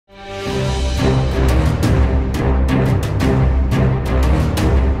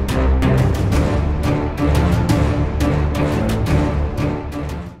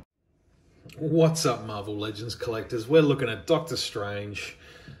What's up, Marvel Legends collectors? We're looking at Doctor Strange.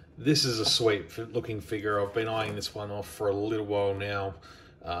 This is a sweet looking figure. I've been eyeing this one off for a little while now.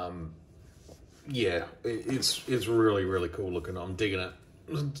 Yeah, it's really, really cool looking. I'm digging it.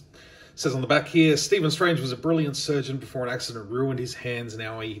 It says on the back here, Stephen Strange was a brilliant surgeon before an accident ruined his hands.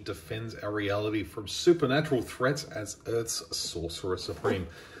 Now he defends our reality from supernatural threats as Earth's Sorcerer Supreme.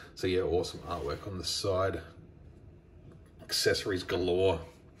 So yeah, awesome artwork on the side. Accessories galore.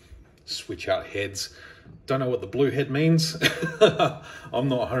 Switch out heads. Don't know what the blue head means. I'm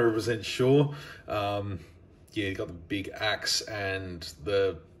not 100% sure. Yeah, you got the big axe and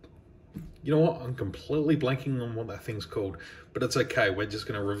the... You know what? I'm completely blanking on what that thing's called, but it's okay. We're just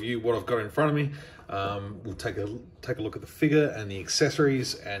going to review what I've got in front of me. We'll take a look at the figure and the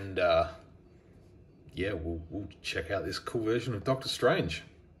accessories, and yeah, we'll check out this cool version of Doctor Strange.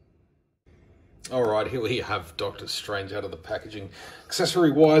 All right, here we have Doctor Strange out of the packaging.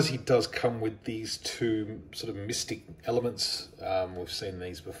 Accessory-wise, he does come with these two sort of mystic elements. We've seen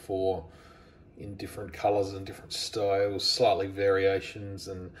these before in different colors and different styles, slightly variations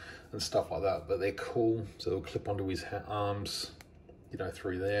and stuff like that, but they're cool. So they'll clip onto his arms, you know,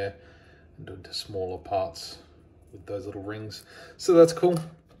 through there and into smaller parts with those little rings. So that's cool.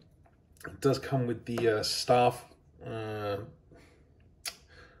 It does come with the staff.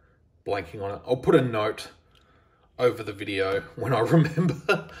 Blanking on it. I'll put a note over the video when I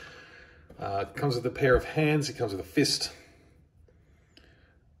remember. It comes with a pair of hands. It comes with a fist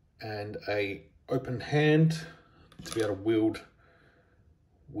and a open hand to be able to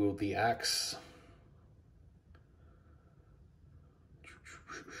wield the axe.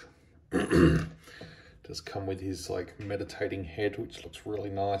 Does come with his like meditating head, which looks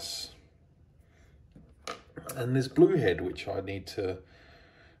really nice, and this blue head, which I need to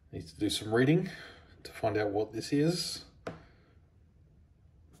do some reading to find out what this is.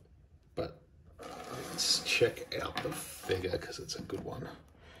 But let's check out the figure because it's a good one.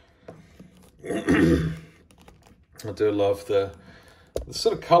 I do love the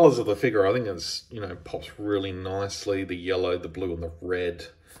sort of colors of the figure. I think it's, you know, pops really nicely. The yellow, the blue and the red,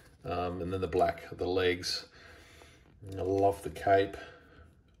 and then the black of the legs. I love the cape.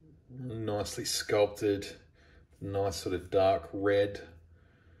 Nicely sculpted. Nice sort of dark red.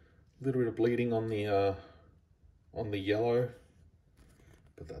 A little bit of bleeding on the yellow,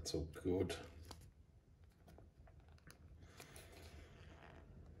 but that's all good.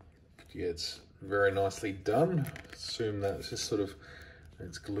 But yeah, it's very nicely done. Assume that it's just sort of,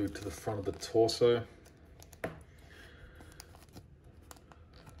 it's glued to the front of the torso.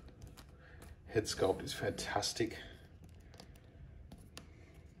 Head sculpt is fantastic.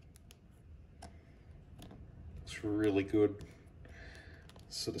 It's really good.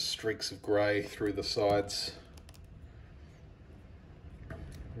 Sort of streaks of grey through the sides. I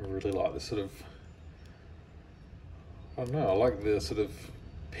really like the sort of, I don't know, I like the sort of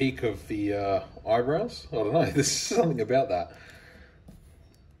peak of the eyebrows. I don't know, there's something about that.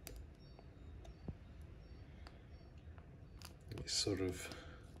 Sort of,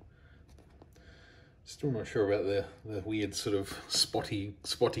 still not sure about the weird sort of spotty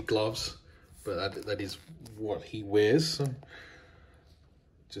gloves, but that is what he wears. So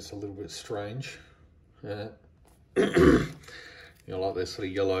just a little bit strange. You know, like this sort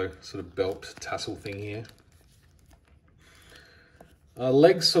of yellow sort of belt tassel thing here.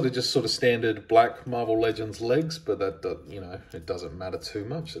 Legs sort of standard black Marvel Legends legs, but that you know, it doesn't matter too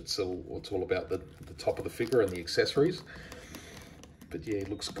much. It's all about the top of the figure and the accessories. But yeah, it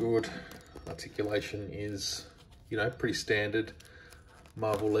looks good. Articulation is, you know, pretty standard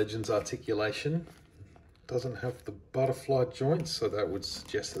Marvel Legends articulation. Doesn't have the butterfly joints, so that would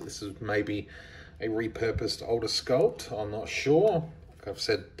suggest that this is maybe a repurposed older sculpt. I'm not sure. Like I've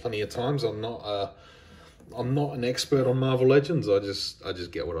said plenty of times, I'm not an expert on Marvel Legends. I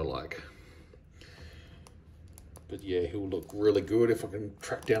just get what I like. But yeah, he'll look really good if I can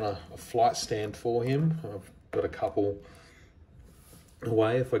track down a flight stand for him. I've got a couple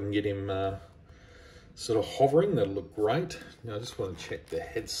away. If I can get him sort of hovering, that'll look great. Now I just want to check the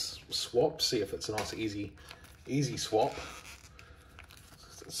head swap, see if it's a nice easy swap.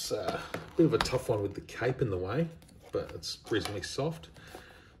 It's a bit of a tough one with the cape in the way, but it's reasonably soft.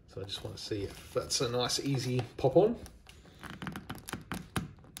 So I just want to see if that's a nice easy pop on.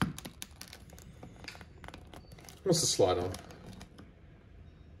 What's the slide on?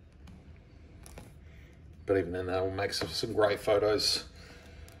 But even then, that will make some great photos.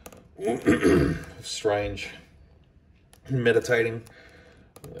 Strange meditating.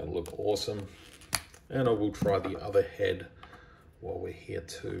 That'll look awesome. And I will try the other head while we're here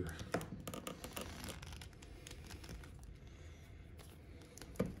too.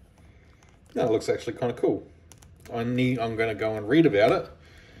 That looks actually kind of cool. I'm going to go and read about it.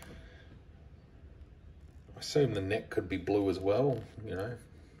 I assume the neck could be blue as well, you know.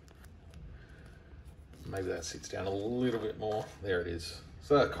 Maybe that sits down a little bit more. There it is.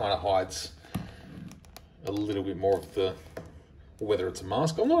 So that kind of hides a little bit more of the, whether it's a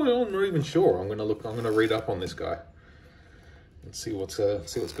mask. I'm not even sure. I'm going to read up on this guy and see what's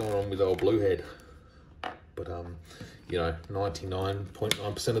going on with old Bluehead. But you know,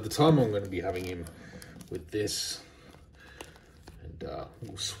 99.9% of the time I'm going to be having him with this, and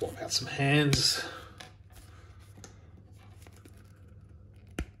we'll swap out some hands.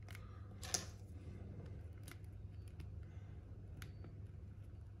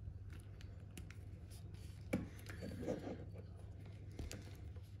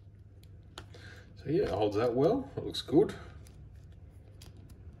 So yeah, it holds that well. It looks good.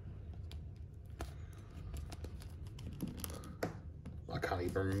 I can't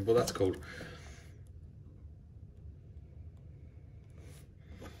even remember what that's called.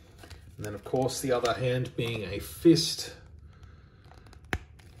 And then of course the other hand being a fist.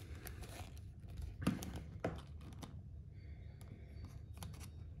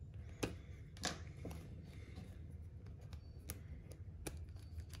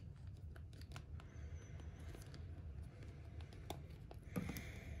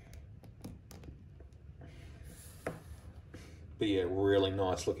 But yeah, really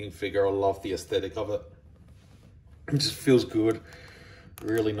nice looking figure. I love the aesthetic of it. It just feels good.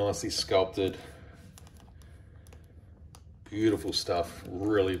 Really nicely sculpted. Beautiful stuff.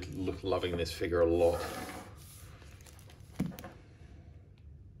 Really loving this figure a lot.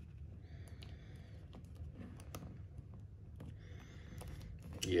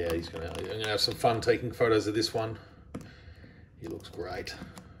 Yeah, I'm gonna have some fun taking photos of this one. He looks great.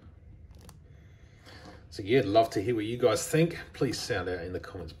 So yeah, I'd love to hear what you guys think. Please sound out in the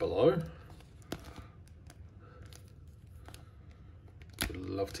comments below. Would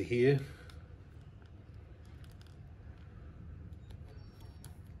love to hear.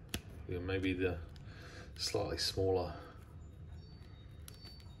 Yeah, maybe the slightly smaller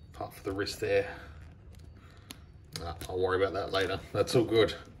part for the wrist there. I'll worry about that later. That's all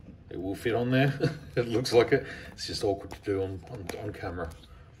good. It will fit on there. It looks like it. It's just awkward to do on camera.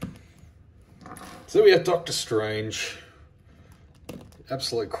 So we have Doctor Strange,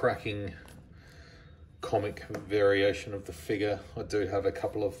 absolute cracking comic variation of the figure. I do have a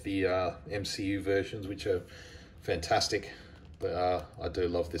couple of the MCU versions which are fantastic, but I do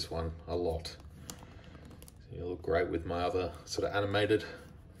love this one a lot. You look great with my other sort of animated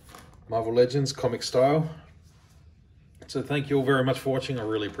Marvel Legends comic style. So thank you all very much for watching. I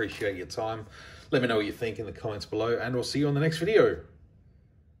really appreciate your time. Let me know what you think in the comments below, and we'll see you on the next video.